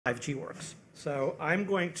5G works. So I'm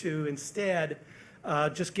going to instead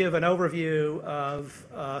just give an overview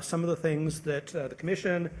of some of the things that the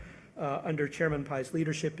Commission, under Chairman Pai's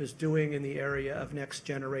leadership, is doing in the area of next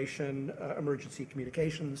generation emergency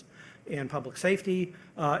communications and public safety.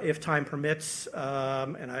 If time permits,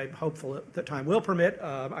 and I'm hopeful that time will permit,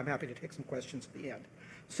 I'm happy to take some questions at the end.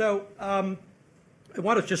 So I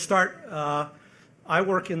want to just start. I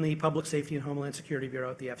work in the Public Safety and Homeland Security Bureau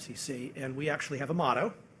at the FCC, and we actually have a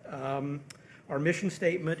motto. Our mission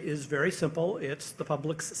statement is very simple. It's the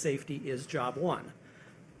public's safety is job one.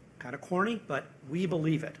 Kind of corny, but we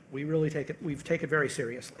believe it. We really take it, we take it very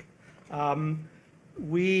seriously.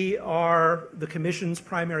 We are the Commission's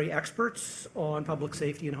primary experts on public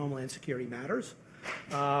safety and homeland security matters.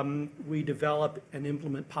 We develop and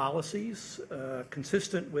implement policies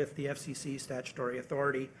consistent with the FCC's statutory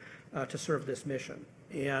authority to serve this mission.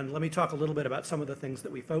 And let me talk a little bit about some of the things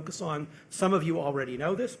that we focus on. Some of you already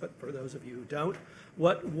know this, but for those of you who don't,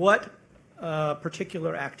 what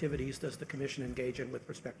particular activities does the Commission engage in with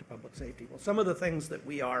respect to public safety? Well, some of the things that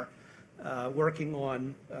we are working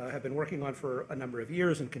on, have been working on for a number of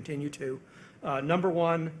years and continue to. Number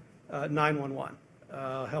one, 911,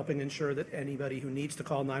 helping ensure that anybody who needs to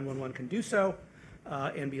call 911 can do so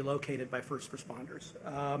and be located by first responders.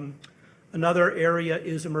 Another area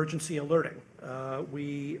is emergency alerting.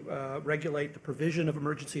 We regulate the provision of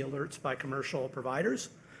emergency alerts by commercial providers.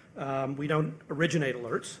 We don't originate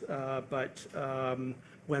alerts, but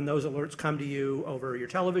when those alerts come to you over your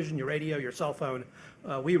television, your radio, your cell phone,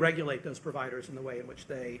 we regulate those providers in the way in which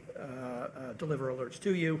they deliver alerts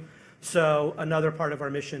to you. So another part of our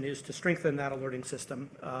mission is to strengthen that alerting system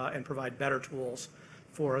and provide better tools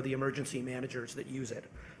for the emergency managers that use it.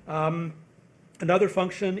 Another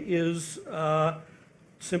function is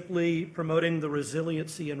simply promoting the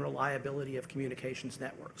resiliency and reliability of communications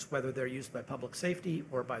networks, whether they're used by public safety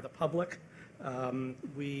or by the public.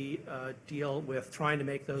 We deal with trying to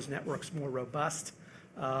make those networks more robust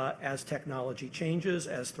as technology changes,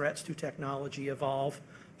 as threats to technology evolve.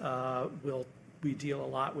 We deal a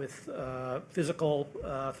lot with physical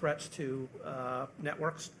threats to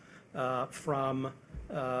networks from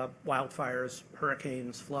wildfires,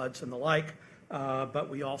 hurricanes, floods, and the like. But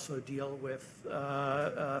we also deal with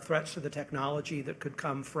threats to the technology that could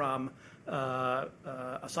come from a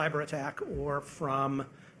cyber attack or from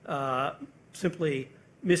simply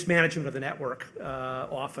mismanagement of the network,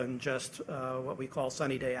 often just what we call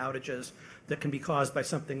sunny day outages that can be caused by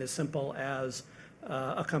something as simple as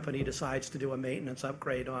a company decides to do a maintenance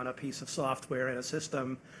upgrade on a piece of software in a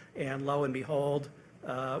system, and lo and behold,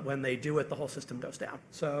 when they do it, the whole system goes down.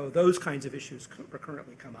 So those kinds of issues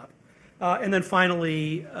recurrently come up. And then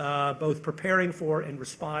finally, both preparing for and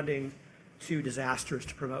responding to disasters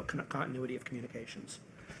to promote continuity of communications.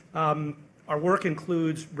 Our work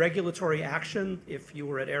includes regulatory action. If you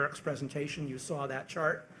were at Eric's presentation, you saw that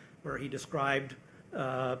chart where he described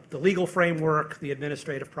the legal framework, the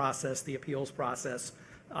administrative process, the appeals process.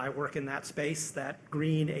 I work in that space, that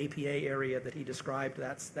green APA area that he described.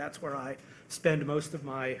 That's where I spend most of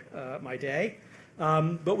my day.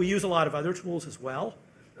 But we use a lot of other tools as well,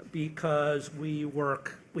 because we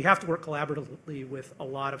have to work collaboratively with a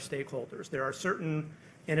lot of stakeholders. There are certain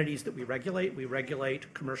entities that we regulate. We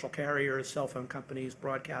regulate commercial carriers, cell phone companies,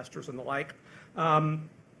 broadcasters, and the like.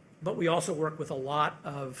 But we also work with a lot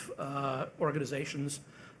of organizations,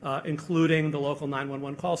 including the local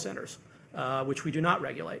 911 call centers, which we do not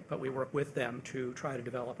regulate, but we work with them to try to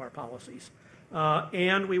develop our policies.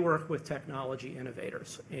 And we work with technology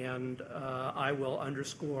innovators. And I will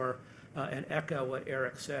underscore and echo what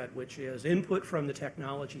Eric said, which is input from the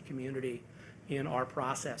technology community in our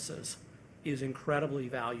processes is incredibly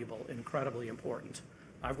valuable, incredibly important.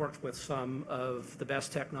 I've worked with some of the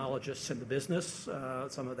best technologists in the business.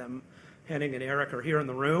 Some of them, Henning and Eric, are here in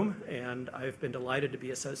the room, and I've been delighted to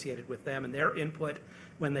be associated with them. And their input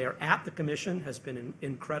when they are at the Commission has been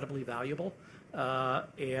incredibly valuable.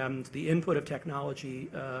 And the input of technology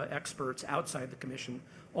experts outside the Commission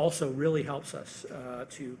also really helps us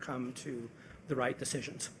to come to the right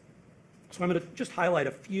decisions. So I'm going to just highlight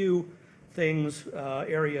a few things,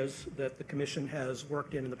 areas that the Commission has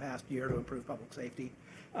worked in the past year to improve public safety.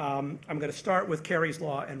 I'm going to start with Kerry's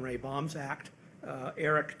Law and Ray Baum's Act.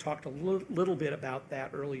 Eric talked a little bit about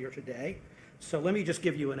that earlier today. So let me just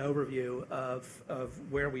give you an overview of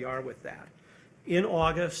where we are with that. In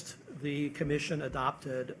August, the Commission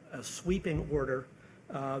adopted a sweeping order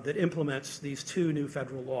that implements these two new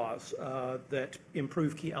federal laws that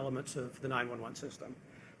improve key elements of the 911 system.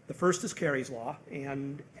 The first is Kerry's Law,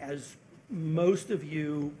 and as most of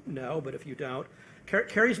you know, but if you don't,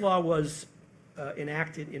 Kerry's Law was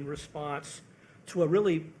enacted in response to a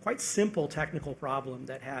really quite simple technical problem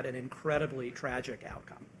that had an incredibly tragic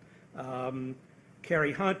outcome.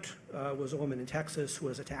 Carrie Hunt was a woman in Texas who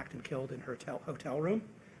was attacked and killed in her hotel room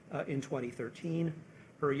in 2013.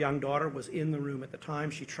 Her young daughter was in the room at the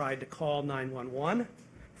time. She tried to call 911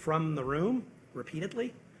 from the room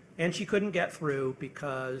repeatedly, and she couldn't get through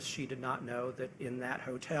because she did not know that in that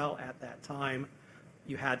hotel at that time,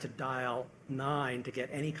 you had to dial 9 to get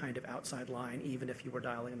any kind of outside line, even if you were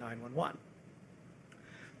dialing 911.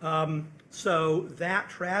 So that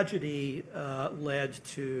tragedy led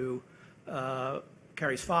to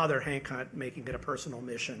Carrie's father, Hank Hunt, making it a personal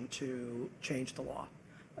mission to change the law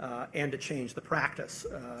and to change the practice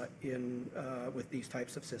with these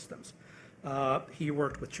types of systems. He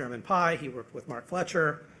worked with Chairman Pai, he worked with Mark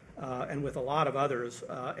Fletcher, and with a lot of others,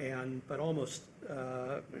 but almost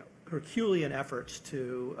Herculean efforts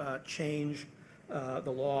to change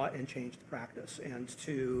the law and change the practice, and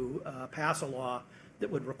to pass a law that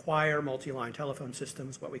would require multi-line telephone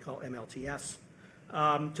systems, what we call MLTS,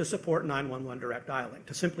 to support 911 direct dialing,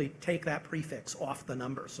 to simply take that prefix off the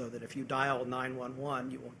number so that if you dial 911,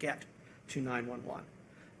 you will get to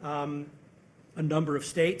 911. A number of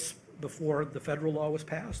states, before the federal law was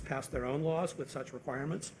passed their own laws with such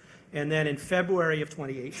requirements. And then in February of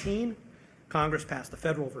 2018, Congress passed the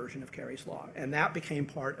federal version of Carrie's law, and that became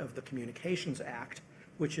part of the Communications Act,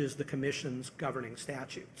 which is the Commission's governing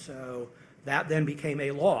statute. So that then became a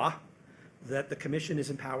law that the Commission is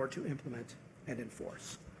empowered to implement and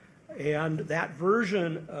enforce. And that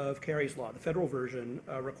version of Carrie's law, the federal version,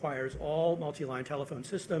 requires all multi-line telephone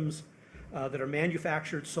systems that are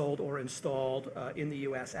manufactured, sold, or installed in the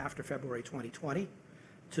U.S. after February 2020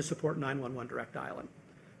 to support 911 direct dialing.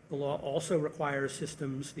 The law also requires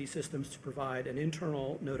these systems to provide an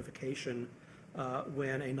internal notification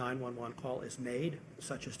when a 911 call is made,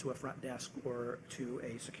 such as to a front desk or to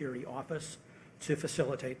a security office, to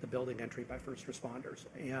facilitate the building entry by first responders.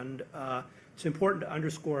 And it's important to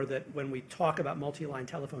underscore that when we talk about multi-line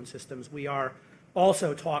telephone systems, we are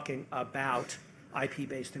also talking about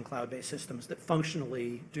IP-based and cloud-based systems that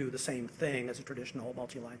functionally do the same thing as a traditional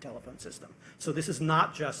multi-line telephone system. So this is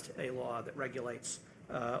not just a law that regulates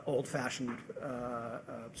old-fashioned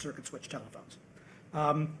circuit switch telephones.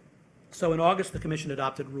 So in August, the Commission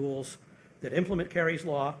adopted rules that implement Carrie's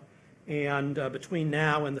law, and between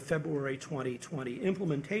now and the February 2020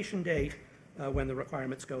 implementation date, when the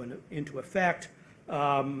requirements go into effect,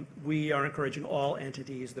 we are encouraging all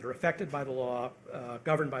entities that are affected by the law,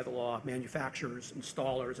 governed by the law, manufacturers,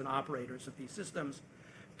 installers, and operators of these systems,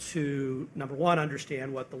 to, number one,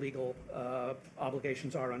 understand what the legal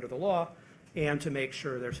obligations are under the law, and to make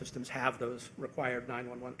sure their systems have those required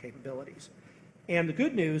 911 capabilities. And the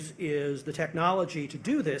good news is the technology to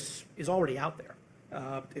do this is already out there.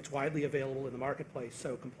 It's widely available in the marketplace,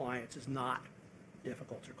 so compliance is not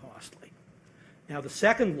difficult or costly. Now, the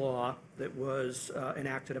second law that was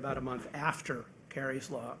enacted about a month after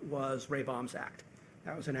Carrie's law was Ray-Baum's Act.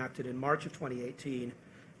 That was enacted in March of 2018,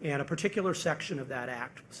 and a particular section of that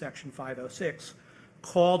act, Section 506,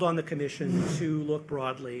 called on the Commission to look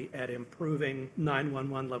broadly at improving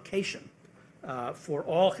 911 location for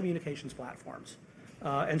all communications platforms.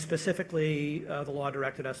 And specifically, the law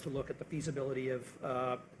directed us to look at the feasibility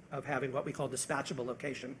of having what we call dispatchable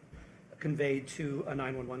location conveyed to a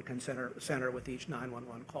 911 center with each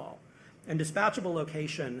 911 call. And dispatchable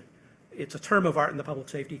location, it's a term of art in the public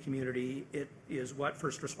safety community. It is what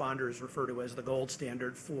first responders refer to as the gold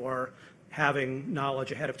standard for having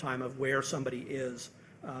knowledge ahead of time of where somebody is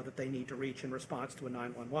that they need to reach in response to a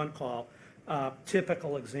 911 call.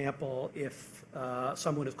 Typical example, if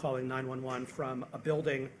someone is calling 911 from a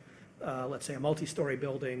building, let's say a multi-story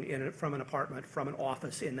building, from an apartment, from an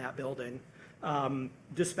office in that building,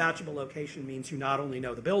 dispatchable location means you not only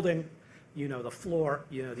know the building, you know the floor,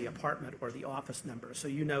 you know the apartment or the office number, so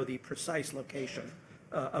you know the precise location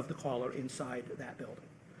of the caller inside that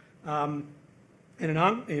building.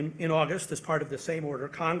 And in August, as part of the same order,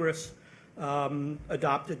 Congress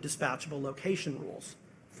adopted dispatchable location rules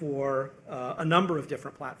for a number of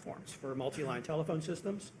different platforms, for multi-line telephone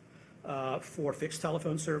systems, for fixed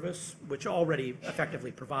telephone service, which already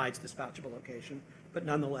effectively provides dispatchable location, but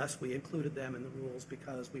nonetheless we included them in the rules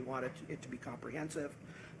because we wanted it to be comprehensive,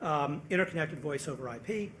 interconnected voice over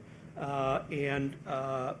IP, and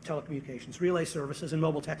telecommunications relay services and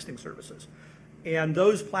mobile texting services. And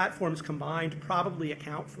those platforms combined probably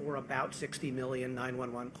account for about 60 million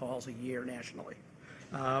 911 calls a year nationally.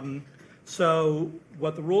 So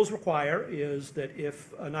what the rules require is that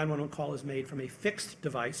if a 911 call is made from a fixed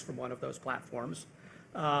device from one of those platforms,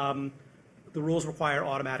 the rules require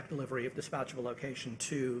automatic delivery of dispatchable location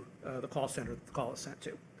to the call center that the call is sent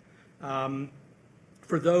to.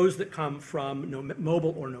 For those that come from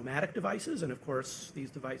mobile or nomadic devices, and of course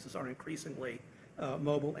these devices are increasingly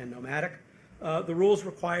mobile and nomadic, the rules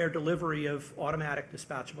require delivery of automatic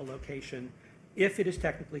dispatchable location if it is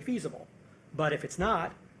technically feasible. But if it's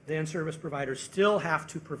not, then service providers still have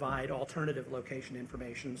to provide alternative location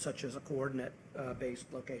information, such as a coordinate-based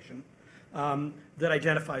location, that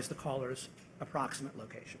identifies the caller's approximate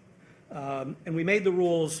location. And we made the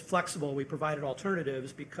rules flexible. We provided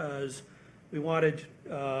alternatives because we wanted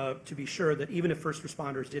to be sure that even if first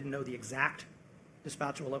responders didn't know the exact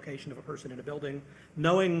dispatchable location of a person in a building,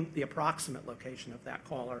 knowing the approximate location of that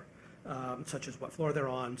caller, such as what floor they're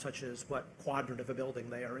on, such as what quadrant of a building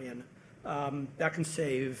they are in, that can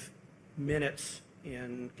save minutes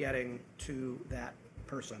in getting to that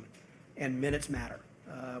person. And minutes matter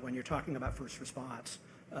when you're talking about first response,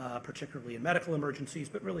 particularly in medical emergencies,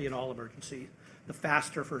 but really in all emergencies. The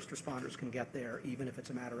faster first responders can get there, even if it's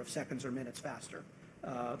a matter of seconds or minutes faster,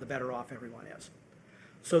 the better off everyone is.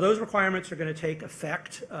 So those requirements are going to take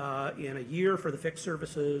effect in a year for the fixed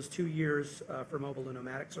services, 2 years for mobile and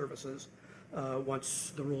nomadic services,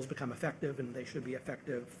 once the rules become effective, and they should be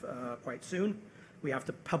effective quite soon. We have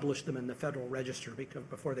to publish them in the Federal Register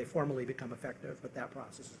before they formally become effective, but that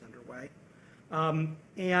process is underway.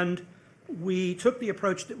 And we took the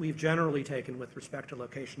approach that we've generally taken with respect to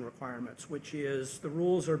location requirements, which is the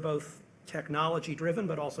rules are both technology-driven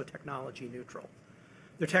but also technology-neutral.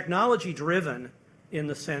 They're technology-driven in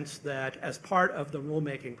the sense that as part of the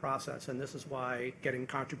rulemaking process, and this is why getting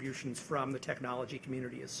contributions from the technology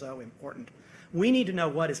community is so important, we need to know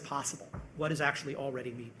what is possible, what is actually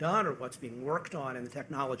already being done or what's being worked on in the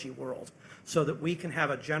technology world, so that we can have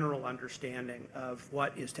a general understanding of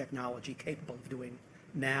what is technology capable of doing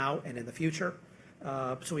now and in the future,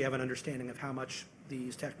 so we have an understanding of how much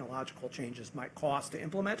these technological changes might cost to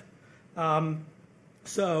implement.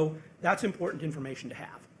 So that's important information to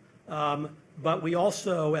have. But we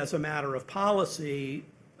also, as a matter of policy,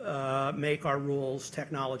 make our rules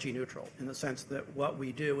technology neutral, in the sense that what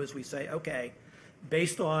we do is we say, okay,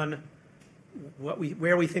 based on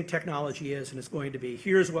where we think technology is and it's going to be,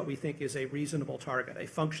 here's what we think is a reasonable target, a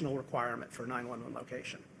functional requirement for 911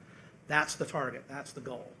 location. That's the target, that's the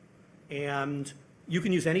goal. And you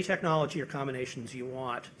can use any technology or combinations you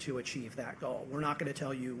want to achieve that goal. We're not going to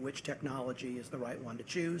tell you which technology is the right one to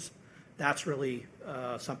choose. That's really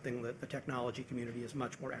something that the technology community is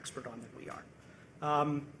much more expert on than we are.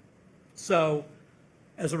 So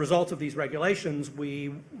as a result of these regulations,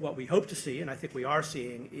 what we hope to see, and I think we are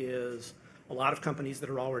seeing, is a lot of companies that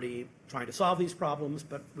are already trying to solve these problems,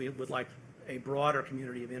 but we would like a broader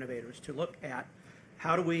community of innovators to look at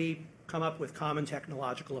how do we come up with common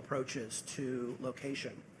technological approaches to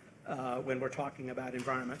location when we're talking about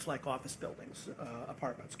environments like office buildings,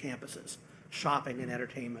 apartments, campuses, shopping and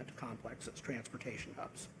entertainment complexes, transportation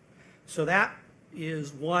hubs. So that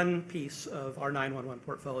is one piece of our 911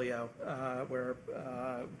 portfolio where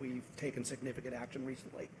we've taken significant action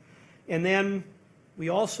recently. And then we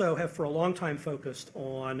also have for a long time focused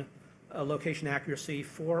on location accuracy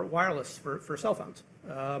for wireless, for cell phones.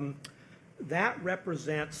 That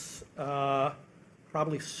represents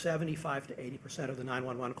probably 75 to 80% of the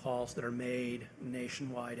 911 calls that are made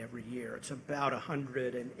nationwide every year. It's about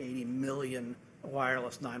 180 million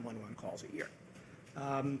wireless 911 calls a year.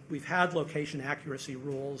 We've had location accuracy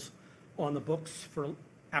rules on the books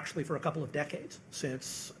actually for a couple of decades,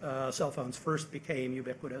 since cell phones first became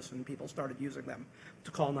ubiquitous and people started using them to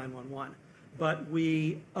call 911. But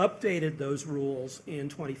we updated those rules in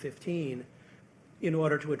 2015 in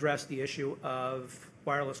order to address the issue of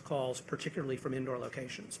wireless calls, particularly from indoor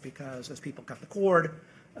locations, because as people cut the cord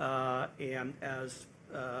and as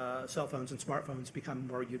cell phones and smartphones become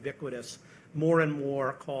more ubiquitous, more and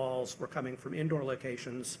more calls were coming from indoor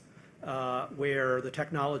locations where the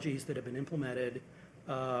technologies that have been implemented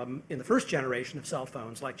in the first generation of cell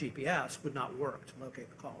phones, like GPS, would not work to locate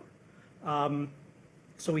the caller.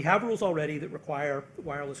 So we have rules already that require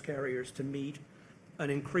wireless carriers to meet an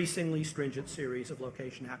increasingly stringent series of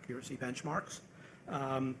location accuracy benchmarks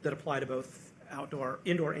that apply to both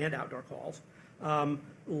indoor and outdoor calls.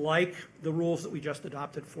 Like the rules that we just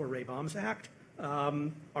adopted for Ray-Bombs Act,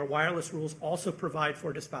 our wireless rules also provide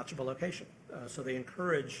for dispatchable location. So they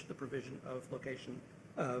encourage the provision of location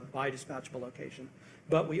by dispatchable location.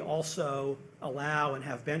 But we also allow and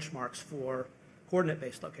have benchmarks for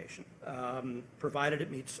coordinate-based location, provided it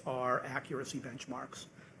meets our accuracy benchmarks.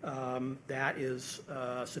 That is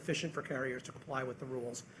sufficient for carriers to comply with the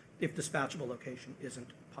rules if dispatchable location isn't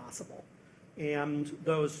possible. And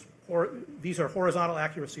these are horizontal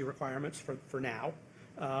accuracy requirements for now.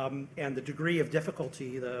 And the degree of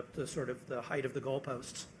difficulty, the sort of the height of the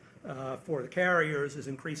goalposts for the carriers is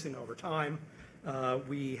increasing over time.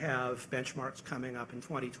 We have benchmarks coming up in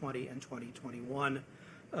 2020 and 2021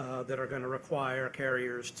 that are going to require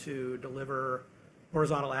carriers to deliver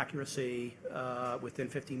horizontal accuracy within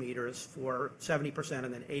 50 meters for 70%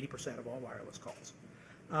 and then 80% of all wireless calls.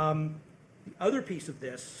 The other piece of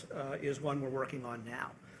this is one we're working on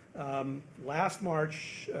now. Last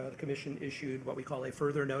March, the Commission issued what we call a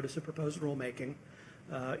further notice of proposed rulemaking.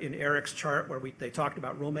 In Eric's chart where they talked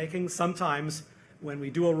about rulemaking, sometimes when we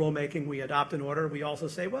do a rulemaking, we adopt an order. We also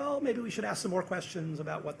say, well, maybe we should ask some more questions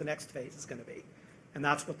about what the next phase is going to be. And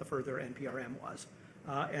that's what the further NPRM was.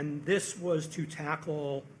 And this was to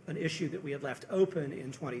tackle an issue that we had left open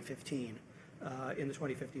in 2015, in the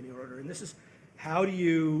 2015 order. And this is, how do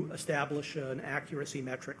you establish an accuracy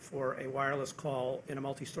metric for a wireless call in a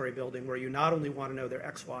multi-story building where you not only want to know their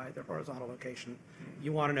XY, their horizontal location,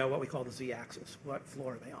 you want to know what we call the Z-axis, what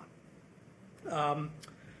floor are they on?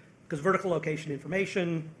 Because vertical location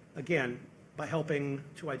information, again, by helping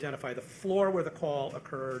to identify the floor where the call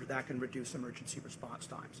occurred, that can reduce emergency response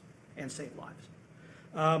times and save lives.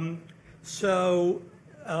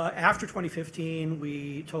 After 2015,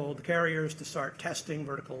 we told the carriers to start testing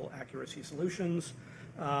vertical accuracy solutions.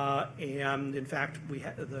 And in fact,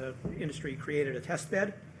 the industry created a test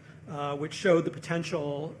bed, which showed the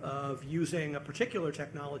potential of using a particular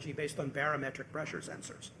technology based on barometric pressure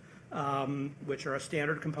sensors, which are a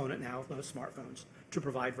standard component now of most smartphones to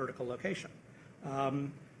provide vertical location.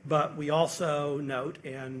 But we also note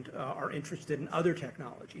and are interested in other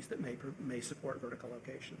technologies that may support vertical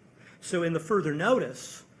location. So in the further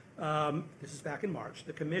notice, this is back in March,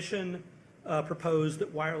 the Commission proposed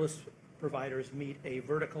that wireless providers meet a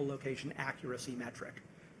vertical location accuracy metric.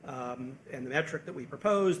 And the metric that we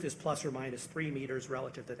proposed is plus or minus 3 meters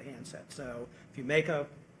relative to the handset. So if you make a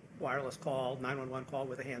wireless call, 911 call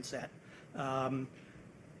with a handset,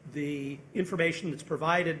 the information that's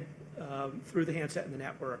provided through the handset and the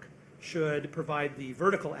network should provide the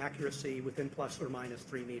vertical accuracy within plus or minus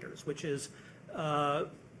 3 meters, which is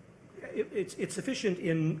it's sufficient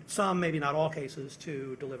in some, maybe not all cases,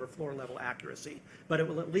 to deliver floor level accuracy. But it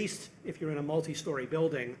will at least, if you're in a multi-story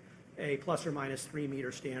building, a plus or minus 3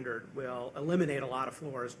 meter standard will eliminate a lot of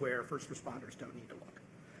floors where first responders don't need to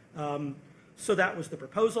look. So that was the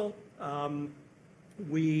proposal.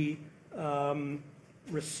 We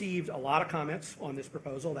received a lot of comments on this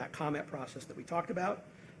proposal, that comment process that we talked about.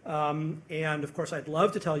 And of course, I'd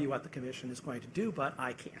love to tell you what the Commission is going to do, but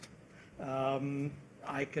I can't.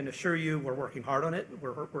 I can assure you we're working hard on it.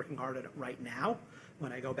 We're working hard on it right now.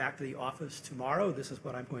 When I go back to the office tomorrow, this is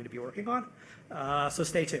what I'm going to be working on. So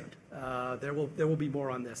stay tuned. There will be more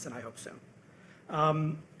on this, and I hope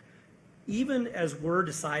soon. Even as we're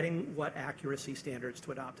deciding what accuracy standards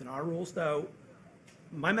to adopt in our rules, though,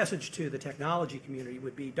 my message to the technology community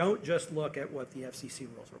would be don't just look at what the FCC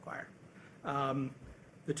rules require.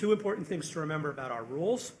 The two important things to remember about our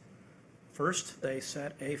rules: first, they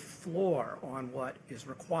set a floor on what is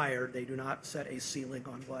required. They do not set a ceiling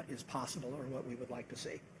on what is possible or what we would like to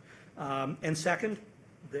see. And second,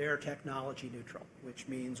 they're technology neutral, which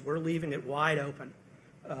means we're leaving it wide open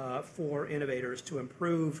for innovators to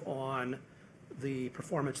improve on the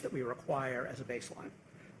performance that we require as a baseline,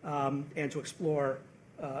 and to explore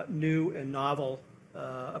new and novel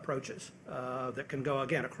approaches that can go,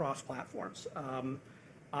 again, across platforms.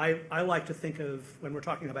 I like to think of, when we're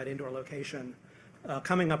talking about indoor location,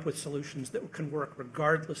 coming up with solutions that can work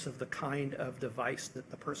regardless of the kind of device that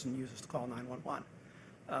the person uses to call 911.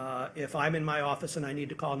 If I'm in my office and I need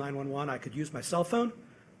to call 911, I could use my cell phone,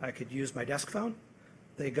 I could use my desk phone.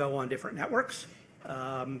 They go on different networks.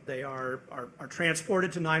 They are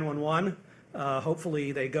transported to 911.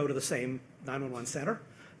 Hopefully they go to the same 911 center.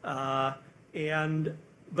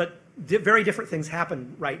 But very different things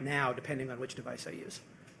happen right now depending on which device I use.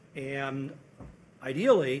 And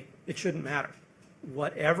ideally, it shouldn't matter.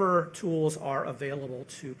 Whatever tools are available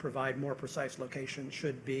to provide more precise location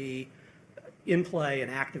should be in play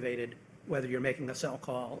and activated, whether you're making a cell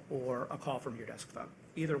call or a call from your desk phone.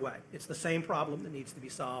 Either way, it's the same problem that needs to be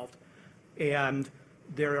solved. And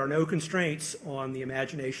there are no constraints on the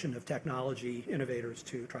imagination of technology innovators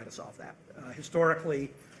to try to solve that.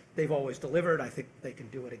 Historically, they've always delivered. I think they can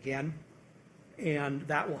do it again. And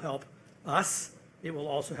that will help us. It will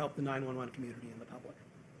also help the 911 community and the public.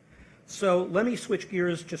 So let me switch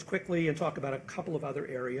gears just quickly and talk about a couple of other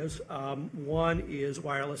areas. One is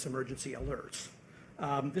wireless emergency alerts.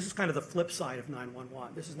 This is kind of the flip side of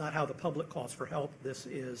 911. This is not how the public calls for help. This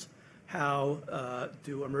is how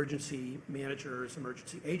do emergency managers,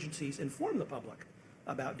 emergency agencies inform the public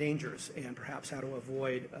about dangers and perhaps how to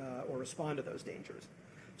avoid or respond to those dangers.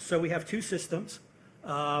 So we have two systems.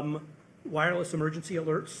 Wireless emergency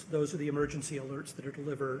alerts, those are the emergency alerts that are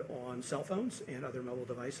delivered on cell phones and other mobile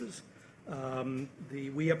devices. The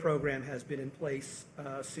WIA program has been in place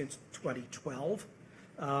since 2012.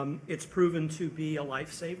 It's proven to be a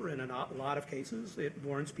lifesaver in a lot of cases. It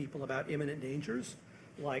warns people about imminent dangers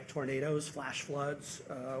like tornadoes, flash floods,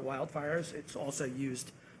 wildfires. It's also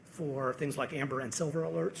used for things like amber and silver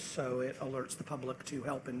alerts, so it alerts the public to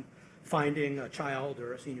help in finding a child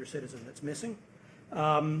or a senior citizen that's missing.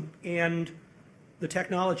 And the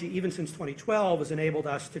technology, even since 2012, has enabled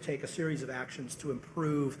us to take a series of actions to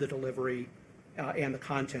improve the delivery and the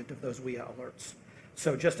content of those WIA alerts.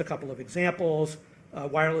 So just a couple of examples.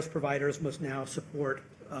 Wireless providers must now support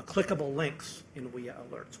clickable links in WIA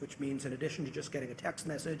alerts, which means in addition to just getting a text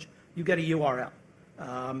message, you get a URL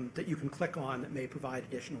that you can click on that may provide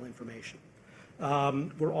additional information.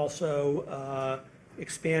 We're also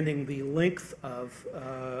expanding the length of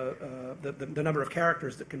the number of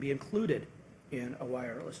characters that can be included in a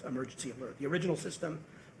wireless emergency alert. The original system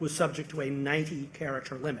was subject to a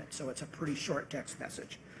 90-character limit, so it's a pretty short text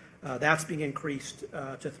message. That's being increased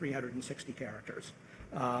to 360 characters,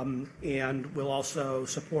 and will also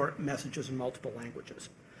support messages in multiple languages.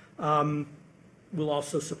 We'll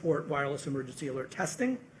also support wireless emergency alert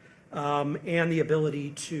testing, and the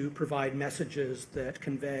ability to provide messages that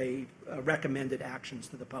convey recommended actions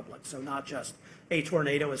to the public. So not just a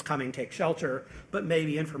tornado is coming, take shelter, but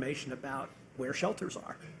maybe information about where shelters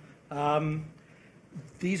are.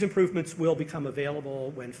 These improvements will become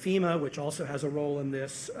available when FEMA, which also has a role in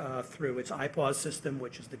this through its IPAWS system,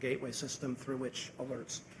 which is the gateway system through which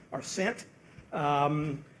alerts are sent,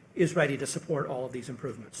 is ready to support all of these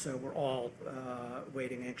improvements. So we're all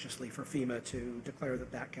waiting anxiously for FEMA to declare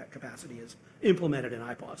that that capacity is implemented in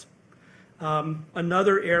IPAWS.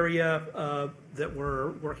 Another area that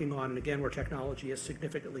we're working on, and again where technology has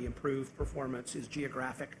significantly improved performance, is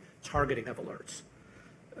geographic targeting of alerts.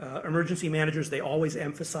 Emergency managers, they always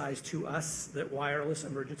emphasize to us that wireless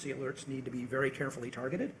emergency alerts need to be very carefully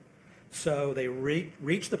targeted. So they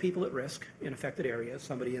reach the people at risk in affected areas,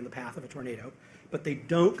 somebody in the path of a tornado, but they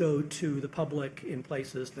don't go to the public in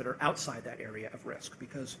places that are outside that area of risk,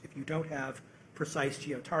 because if you don't have precise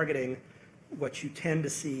geo-targeting, what you tend to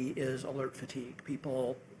see is alert fatigue.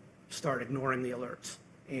 People start ignoring the alerts,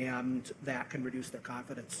 and that can reduce their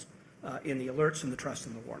confidence in the alerts and the trust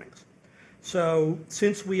in the warnings. So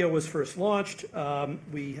since WIA was first launched,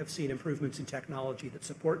 we have seen improvements in technology that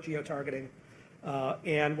support geo-targeting,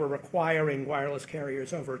 and we're requiring wireless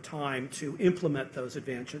carriers over time to implement those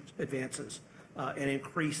advances and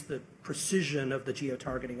increase the precision of the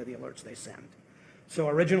geo-targeting of the alerts they send. So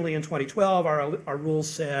originally in 2012, our rules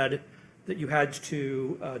said that you had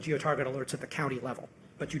to geo-target alerts at the county level,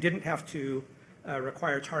 but you didn't have to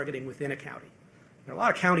require targeting within a county. There are a lot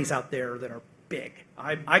of counties out there that are big.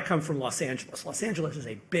 I come from Los Angeles. Los Angeles is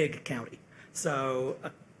a big county. So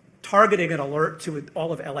targeting an alert to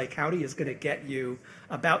all of LA County is going to get you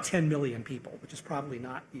about 10 million people, which is probably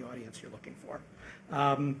not the audience you're looking for.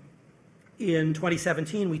 In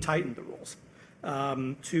 2017, we tightened the rules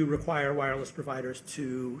to require wireless providers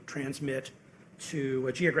to transmit to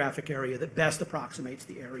a geographic area that best approximates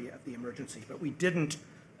the area of the emergency. But we didn't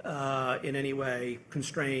in any way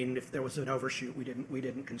constrain. If there was an overshoot, we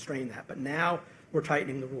didn't constrain that. But now we're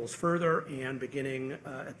tightening the rules further, and beginning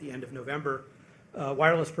at the end of November,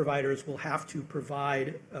 wireless providers will have to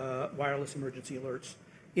provide wireless emergency alerts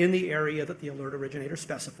in the area that the alert originator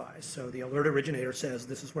specifies. So the alert originator says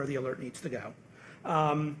this is where the alert needs to go.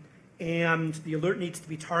 And the alert needs to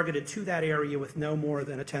be targeted to that area with no more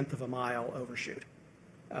than 1/10 of a mile overshoot.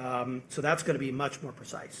 So that's going to be much more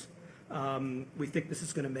precise. We think this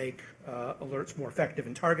is going to make alerts more effective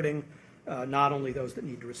in targeting, not only those that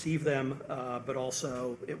need to receive them, but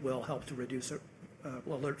also it will help to reduce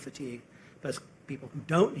alert fatigue, because people who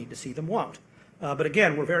don't need to see them won't. But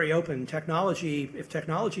again, we're very open. If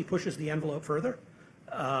technology pushes the envelope further,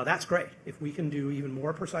 that's great. If we can do even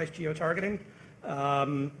more precise geo-targeting,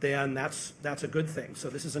 then that's a good thing. So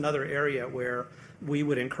this is another area where we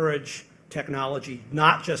would encourage technology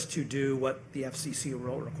not just to do what the FCC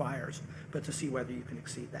rule requires, but to see whether you can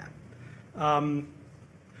exceed that.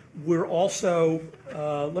 We're also,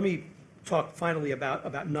 let me talk finally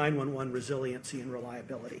about 911 resiliency and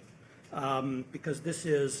reliability, because this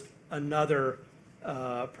is another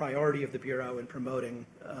priority of the Bureau in promoting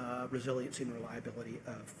resiliency and reliability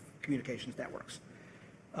of communications networks.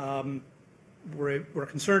 We're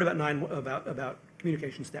concerned about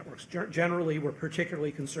communications networks. Generally, we're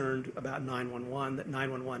particularly concerned about 911, that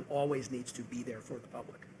 911 always needs to be there for the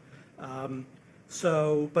public.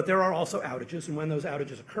 But there are also outages, and when those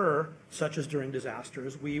outages occur, such as during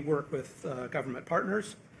disasters, we work with government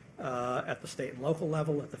partners at the state and local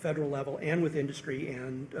level, at the federal level, and with industry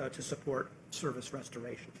and to support service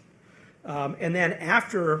restoration. And then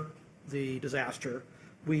after the disaster,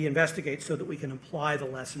 we investigate so that we can apply the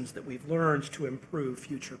lessons that we've learned to improve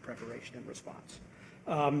future preparation and response.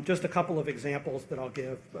 Just a couple of examples that I'll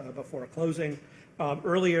give before closing.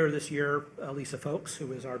 Earlier this year, Lisa Folks,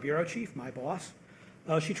 who is our bureau chief, my boss,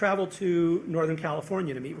 she traveled to Northern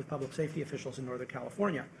California to meet with public safety officials in Northern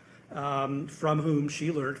California, from whom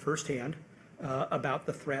she learned firsthand about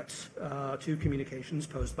the threats to communications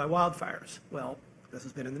posed by wildfires. Well, this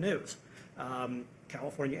has been in the news.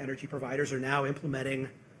 California energy providers are now implementing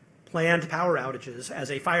planned power outages as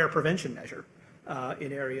a fire prevention measure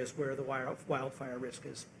in areas where the wildfire risk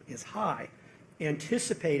is high.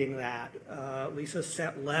 Anticipating that, Lisa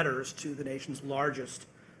sent letters to the nation's largest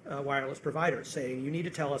wireless providers saying, you need to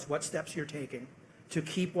tell us what steps you're taking to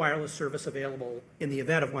keep wireless service available in the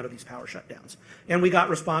event of one of these power shutdowns. And we got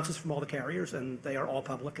responses from all the carriers, and they are all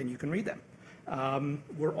public, and you can read them.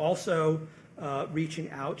 We're also reaching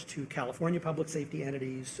out to California public safety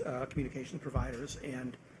entities, communications providers,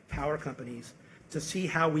 and power companies to see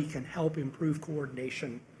how we can help improve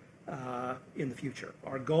coordination in the future.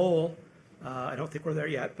 Our goal, I don't think we're there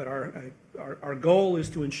yet, but our goal is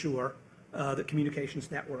to ensure that communications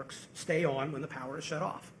networks stay on when the power is shut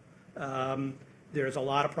off. There's a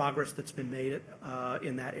lot of progress that's been made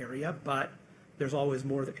in that area, but there's always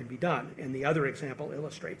more that can be done. And the other example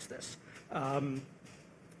illustrates this.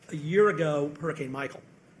 A year ago, Hurricane Michael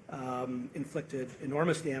inflicted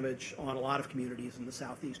enormous damage on a lot of communities in the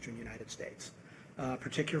southeastern United States,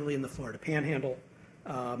 particularly in the Florida Panhandle.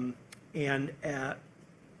 And a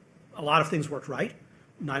lot of things worked right.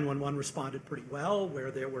 911 responded pretty well.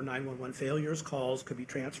 Where there were 911 failures, calls could be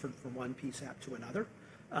transferred from one PSAP to another.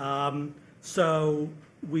 So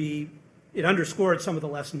it underscored some of the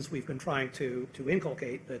lessons we've been trying to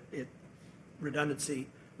inculcate, that redundancy,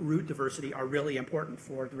 route diversity are really important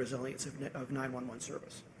for the resilience of 911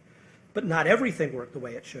 service. But not everything worked the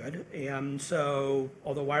way it should, and so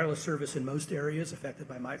although wireless service in most areas affected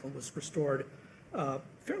by Michael was restored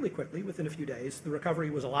fairly quickly, within a few days, the recovery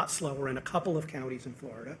was a lot slower in a couple of counties in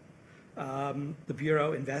Florida. The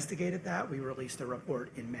Bureau investigated that. We released a report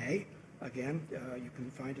in May. Again, you can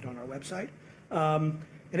find it on our website.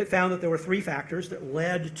 And it found that there were three factors that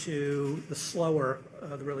led to the slower,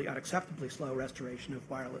 the really unacceptably slow restoration of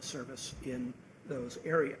wireless service in those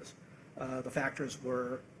areas. The factors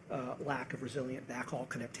were lack of resilient backhaul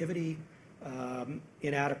connectivity,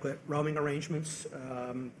 inadequate roaming arrangements.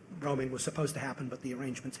 Roaming was supposed to happen, but the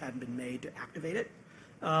arrangements hadn't been made to activate it.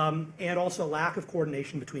 And also lack of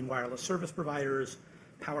coordination between wireless service providers,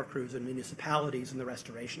 power crews, and municipalities in the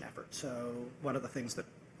restoration effort. So one of the things that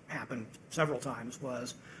happened several times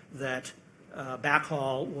was that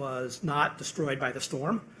backhaul was not destroyed by the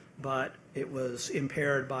storm, but it was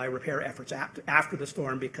impaired by repair efforts after the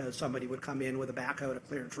storm, because somebody would come in with a backhoe to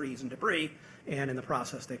clear trees and debris, and in the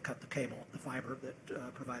process they cut the cable, the fiber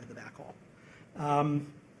that provided the backhaul.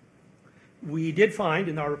 We did find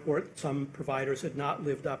in our report that some providers had not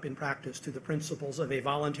lived up in practice to the principles of a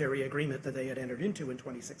voluntary agreement that they had entered into in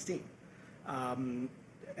 2016.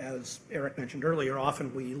 As Eric mentioned earlier,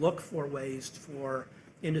 often we look for ways for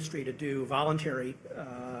industry to do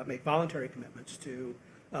make voluntary commitments to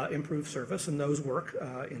improve service, and those work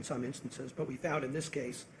in some instances. But we found in this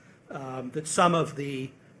case that some of the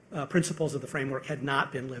principles of the framework had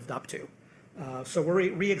not been lived up to. So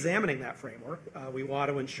we're re-examining that framework. We want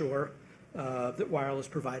to ensure that wireless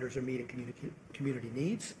providers are meeting community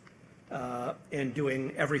needs and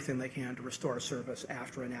doing everything they can to restore service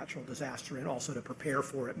after a natural disaster, and also to prepare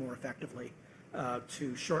for it more effectively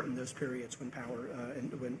to shorten those periods when power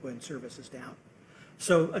and when service is down.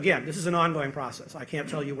 So again, this is an ongoing process. I can't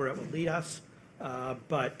tell you where it will lead us,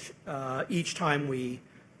 but each time we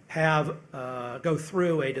go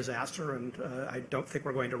through a disaster, and I don't think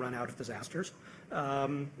we're going to run out of disasters,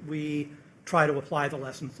 we try to apply the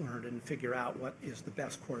lessons learned and figure out what is the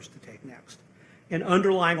best course to take next. And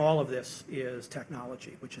underlying all of this is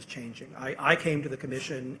technology, which is changing. I came to the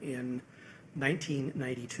commission in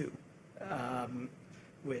 1992,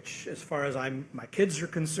 which, as far as my kids are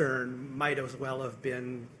concerned, might as well have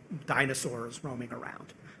been dinosaurs roaming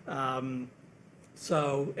around. And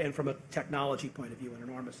from a technology point of view, an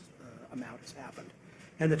enormous amount has happened.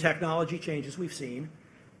 And the technology changes we've seen,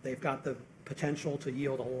 they've got the potential to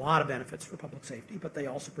yield a lot of benefits for public safety, but they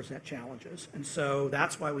also present challenges. And so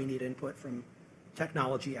that's why we need input from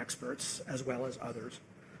technology experts as well as others,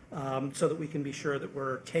 so that we can be sure that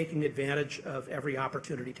we're taking advantage of every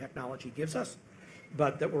opportunity technology gives us,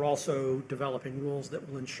 but that we're also developing rules that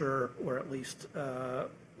will ensure, or at least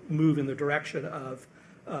move in the direction of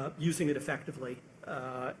using it effectively,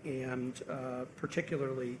 and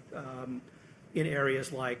particularly in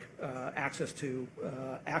areas like access to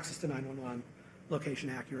 911, location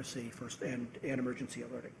accuracy, and emergency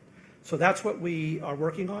alerting. So that's what we are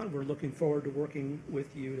working on. We're looking forward to working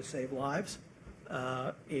with you to save lives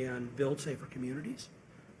and build safer communities.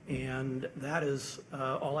 And that is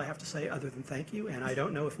all I have to say other than thank you. And I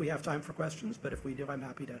don't know if we have time for questions, but if we do, I'm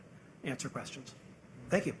happy to answer questions.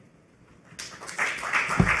 Thank you.